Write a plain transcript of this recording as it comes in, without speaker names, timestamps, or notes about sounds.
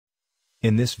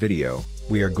In this video,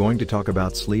 we are going to talk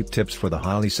about sleep tips for the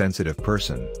highly sensitive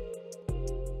person.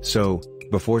 So,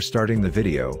 before starting the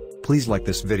video, please like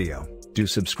this video, do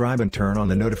subscribe and turn on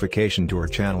the notification to our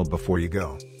channel before you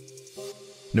go.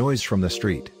 Noise from the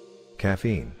street.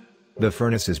 Caffeine. The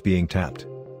furnace is being tapped.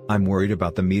 I'm worried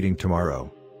about the meeting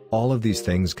tomorrow. All of these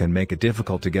things can make it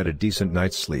difficult to get a decent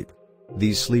night's sleep.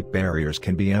 These sleep barriers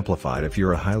can be amplified if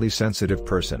you're a highly sensitive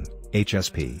person,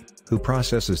 H.S.P, who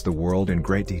processes the world in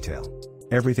great detail.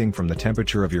 Everything from the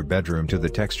temperature of your bedroom to the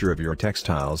texture of your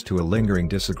textiles to a lingering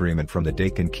disagreement from the day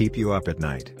can keep you up at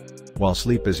night. While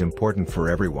sleep is important for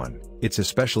everyone, it's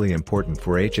especially important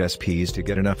for H.S.Ps to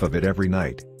get enough of it every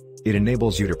night. It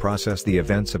enables you to process the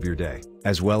events of your day,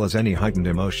 as well as any heightened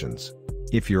emotions.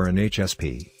 If you're an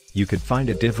H.S.P, you could find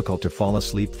it difficult to fall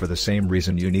asleep for the same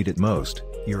reason you need it most,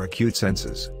 your acute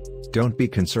senses. Don't be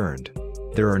concerned.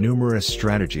 There are numerous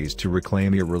strategies to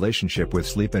reclaim your relationship with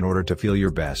sleep in order to feel your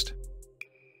best.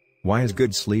 Why is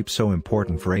good sleep so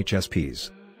important for H.S.Ps?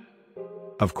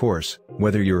 Of course,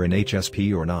 whether you're an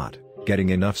H.S.P or not, getting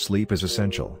enough sleep is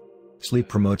essential. Sleep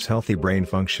promotes healthy brain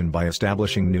function by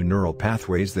establishing new neural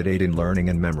pathways that aid in learning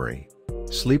and memory.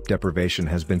 Sleep deprivation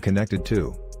has been connected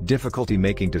to difficulty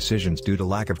making decisions due to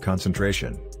lack of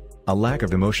concentration, a lack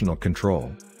of emotional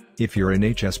control. If you're an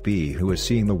H.S.P who is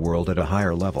seeing the world at a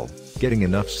higher level, getting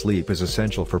enough sleep is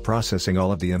essential for processing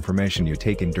all of the information you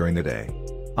take in during the day.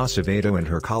 Acevedo and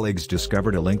her colleagues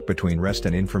discovered a link between rest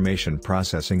and information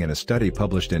processing in a study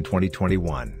published in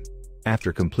 2021.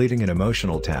 After completing an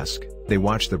emotional task, they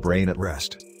watched the brain at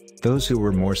rest. Those who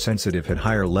were more sensitive had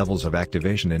higher levels of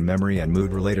activation in memory and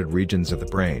mood-related regions of the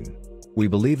brain. We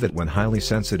believe that when highly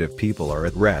sensitive people are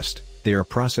at rest, they are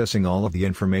processing all of the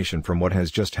information from what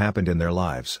has just happened in their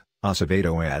lives,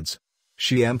 Acevedo adds.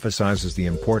 She emphasizes the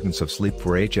importance of sleep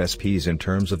for H.S.Ps in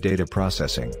terms of data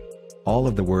processing. All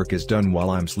of the work is done while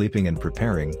I'm sleeping and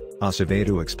preparing,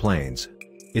 Acevedo explains.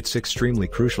 It's extremely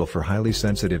crucial for highly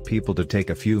sensitive people to take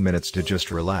a few minutes to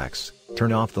just relax,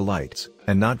 turn off the lights,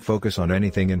 and not focus on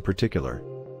anything in particular.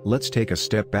 Let's take a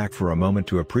step back for a moment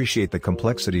to appreciate the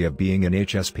complexity of being an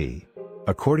H.S.P.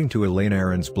 According to Elaine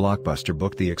Aron's blockbuster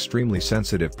book The Extremely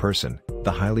Sensitive Person,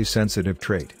 the highly sensitive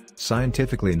trait,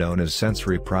 scientifically known as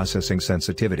sensory processing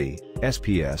sensitivity,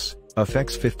 SPS,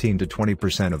 affects 15 to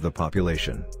 20% of the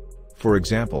population. For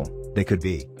example, they could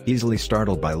be easily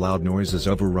startled by loud noises,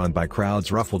 overrun by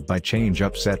crowds, ruffled by change,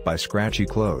 upset by scratchy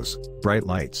clothes, bright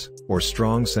lights, or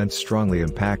strong scents, strongly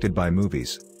impacted by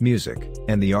movies, music,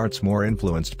 and the arts, more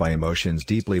influenced by emotions,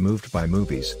 deeply moved by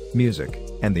movies, music,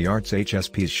 and the arts.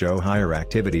 H.S.Ps show higher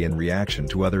activity in reaction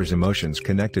to others' emotions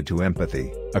connected to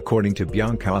empathy, according to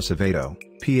Bianca Acevedo,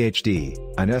 Ph.D.,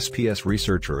 an SPS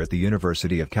researcher at the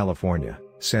University of California,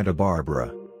 Santa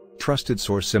Barbara. Trusted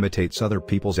source imitates other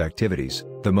people's activities,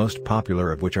 the most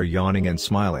popular of which are yawning and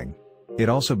smiling. It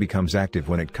also becomes active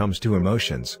when it comes to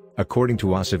emotions, according to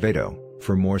Acevedo,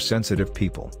 for more sensitive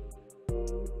people.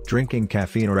 Drinking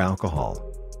caffeine or alcohol.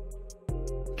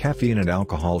 Caffeine and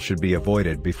alcohol should be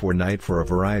avoided before night for a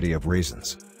variety of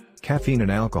reasons. Caffeine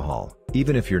and alcohol,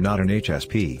 even if you're not an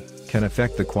H.S.P, can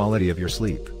affect the quality of your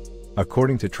sleep.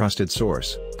 According to trusted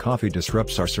source, coffee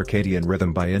disrupts our circadian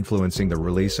rhythm by influencing the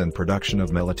release and production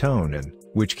of melatonin,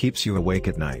 which keeps you awake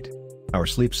at night. Our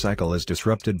sleep cycle is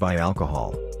disrupted by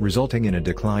alcohol, resulting in a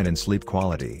decline in sleep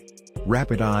quality.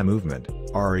 Rapid eye movement,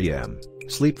 REM,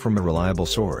 sleep from a reliable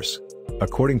source.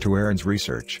 According to Aron's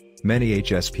research, many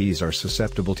H.S.Ps are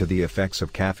susceptible to the effects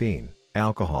of caffeine,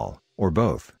 alcohol, or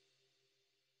both.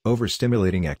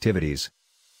 Overstimulating activities.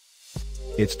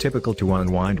 It's typical to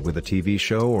unwind with a TV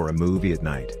show or a movie at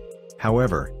night.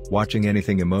 However, watching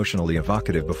anything emotionally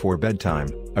evocative before bedtime,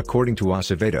 according to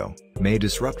Acevedo, may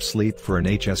disrupt sleep for an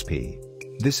H.S.P.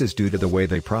 This is due to the way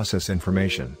they process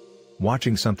information.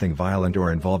 Watching something violent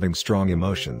or involving strong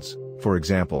emotions, for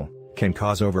example, can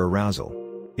cause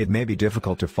over-arousal. It may be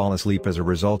difficult to fall asleep as a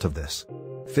result of this.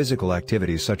 Physical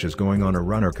activities such as going on a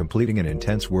run or completing an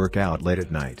intense workout late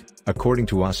at night, according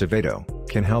to Acevedo,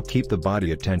 can help keep the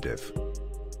body attentive.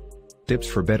 Tips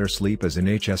for better sleep as an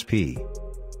H.S.P.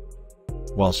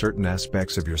 While certain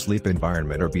aspects of your sleep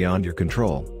environment are beyond your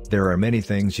control, there are many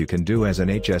things you can do as an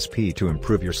H.S.P to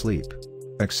improve your sleep.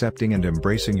 Accepting and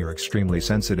embracing your extremely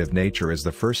sensitive nature is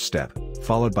the first step,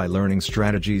 followed by learning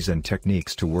strategies and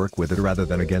techniques to work with it rather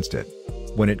than against it.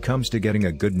 When it comes to getting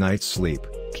a good night's sleep,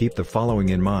 keep the following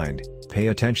in mind: pay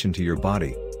attention to your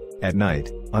body. At night,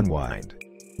 unwind.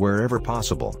 Wherever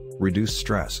possible, reduce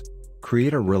stress.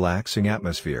 Create a relaxing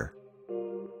atmosphere.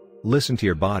 Listen to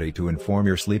your body to inform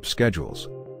your sleep schedules.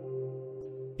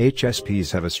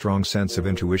 H.S.Ps have a strong sense of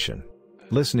intuition.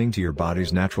 Listening to your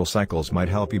body's natural cycles might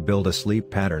help you build a sleep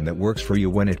pattern that works for you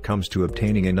when it comes to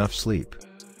obtaining enough sleep.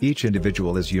 Each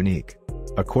individual is unique.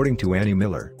 According to Annie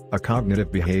Miller, a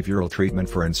cognitive behavioral treatment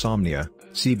for insomnia,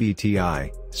 CBTI,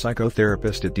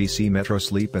 psychotherapist at DC Metro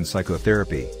Sleep and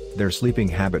Psychotherapy, their sleeping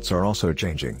habits are also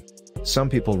changing. Some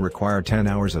people require 10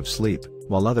 hours of sleep,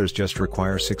 while others just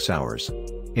require 6 hours.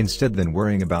 Instead than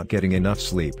worrying about getting enough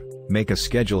sleep, make a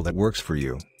schedule that works for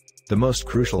you. The most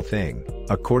crucial thing,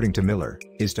 according to Miller,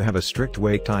 is to have a strict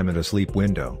wake time and a sleep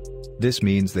window. This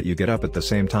means that you get up at the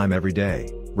same time every day,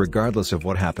 regardless of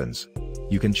what happens.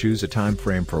 You can choose a time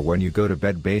frame for when you go to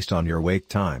bed based on your wake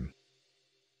time.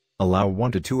 Allow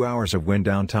 1 to 2 hours of wind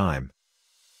down time.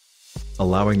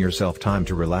 Allowing yourself time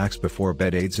to relax before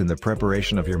bed aids in the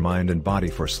preparation of your mind and body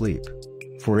for sleep.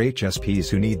 For HSPs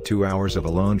who need 2 hours of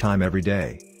alone time every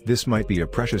day, this might be a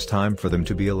precious time for them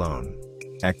to be alone.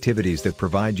 Activities that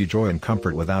provide you joy and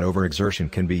comfort without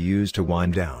overexertion can be used to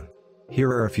wind down. Here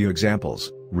are a few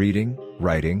examples: reading,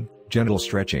 writing, gentle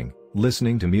stretching,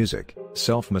 listening to music,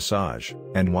 self-massage,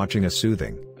 and watching a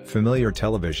soothing, familiar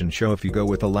television show. If you go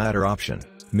with the latter option,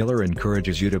 Miller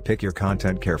encourages you to pick your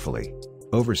content carefully.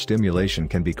 Overstimulation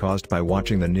can be caused by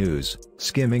watching the news,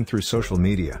 skimming through social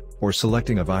media, or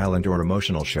selecting a violent or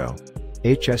emotional show.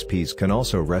 HSPs can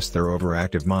also rest their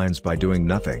overactive minds by doing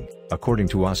nothing, according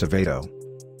to Acevedo.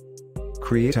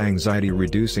 Create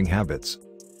anxiety-reducing habits.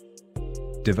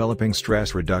 Developing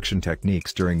stress reduction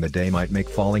techniques during the day might make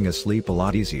falling asleep a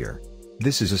lot easier.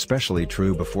 This is especially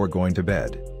true before going to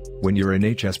bed. When you're an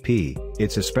HSP,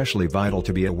 it's especially vital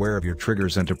to be aware of your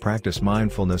triggers and to practice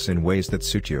mindfulness in ways that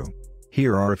suit you.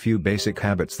 Here are a few basic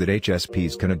habits that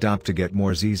HSPs can adopt to get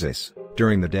more zzzs.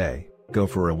 During the day, go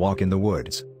for a walk in the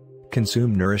woods.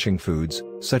 Consume nourishing foods,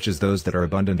 such as those that are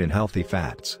abundant in healthy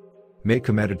fats. Make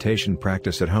a meditation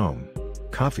practice at home.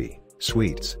 Coffee,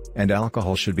 sweets, and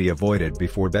alcohol should be avoided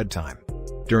before bedtime.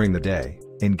 During the day,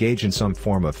 engage in some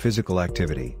form of physical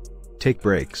activity. Take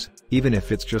breaks, even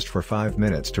if it's just for 5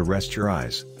 minutes to rest your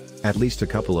eyes. At least a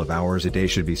couple of hours a day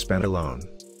should be spent alone.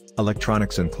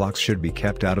 Electronics and clocks should be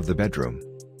kept out of the bedroom.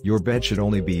 Your bed should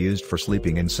only be used for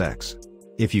sleeping and sex.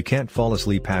 If you can't fall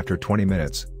asleep after 20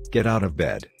 minutes, get out of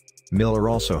bed. Miller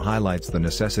also highlights the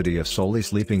necessity of solely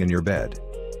sleeping in your bed.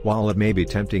 While it may be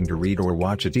tempting to read or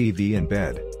watch a TV in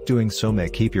bed, doing so may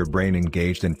keep your brain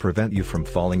engaged and prevent you from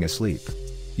falling asleep.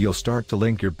 You'll start to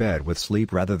link your bed with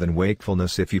sleep rather than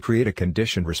wakefulness if you create a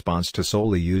conditioned response to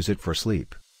solely use it for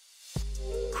sleep.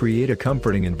 Create a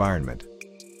comforting environment.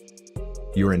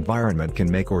 Your environment can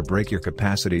make or break your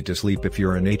capacity to sleep if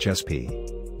you're an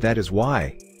HSP. That is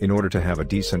why, in order to have a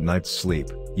decent night's sleep,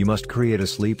 you must create a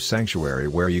sleep sanctuary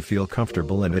where you feel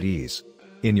comfortable and at ease.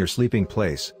 In your sleeping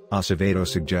place, Acevedo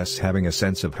suggests having a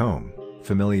sense of home,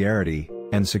 familiarity,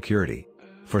 and security.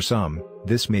 For some,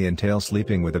 this may entail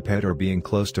sleeping with a pet or being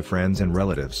close to friends and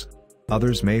relatives.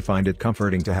 Others may find it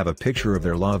comforting to have a picture of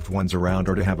their loved ones around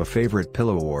or to have a favorite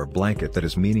pillow or blanket that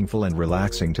is meaningful and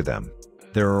relaxing to them.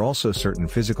 There are also certain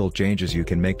physical changes you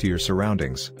can make to your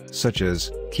surroundings, such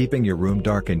as keeping your room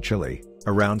dark and chilly,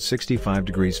 around 65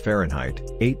 degrees Fahrenheit,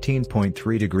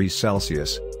 18.3 degrees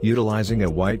Celsius, utilizing a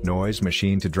white noise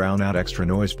machine to drown out extra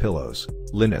noise. Pillows,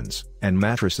 linens, and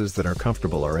mattresses that are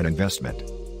comfortable are an investment.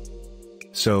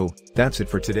 So, that's it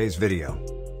for today's video.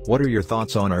 What are your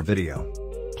thoughts on our video?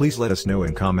 Please let us know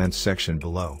in comments section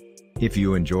below. If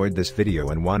you enjoyed this video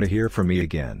and want to hear from me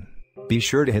again, be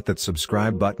sure to hit that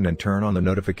subscribe button and turn on the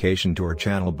notification to our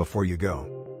channel before you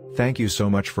go. Thank you so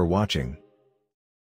much for watching.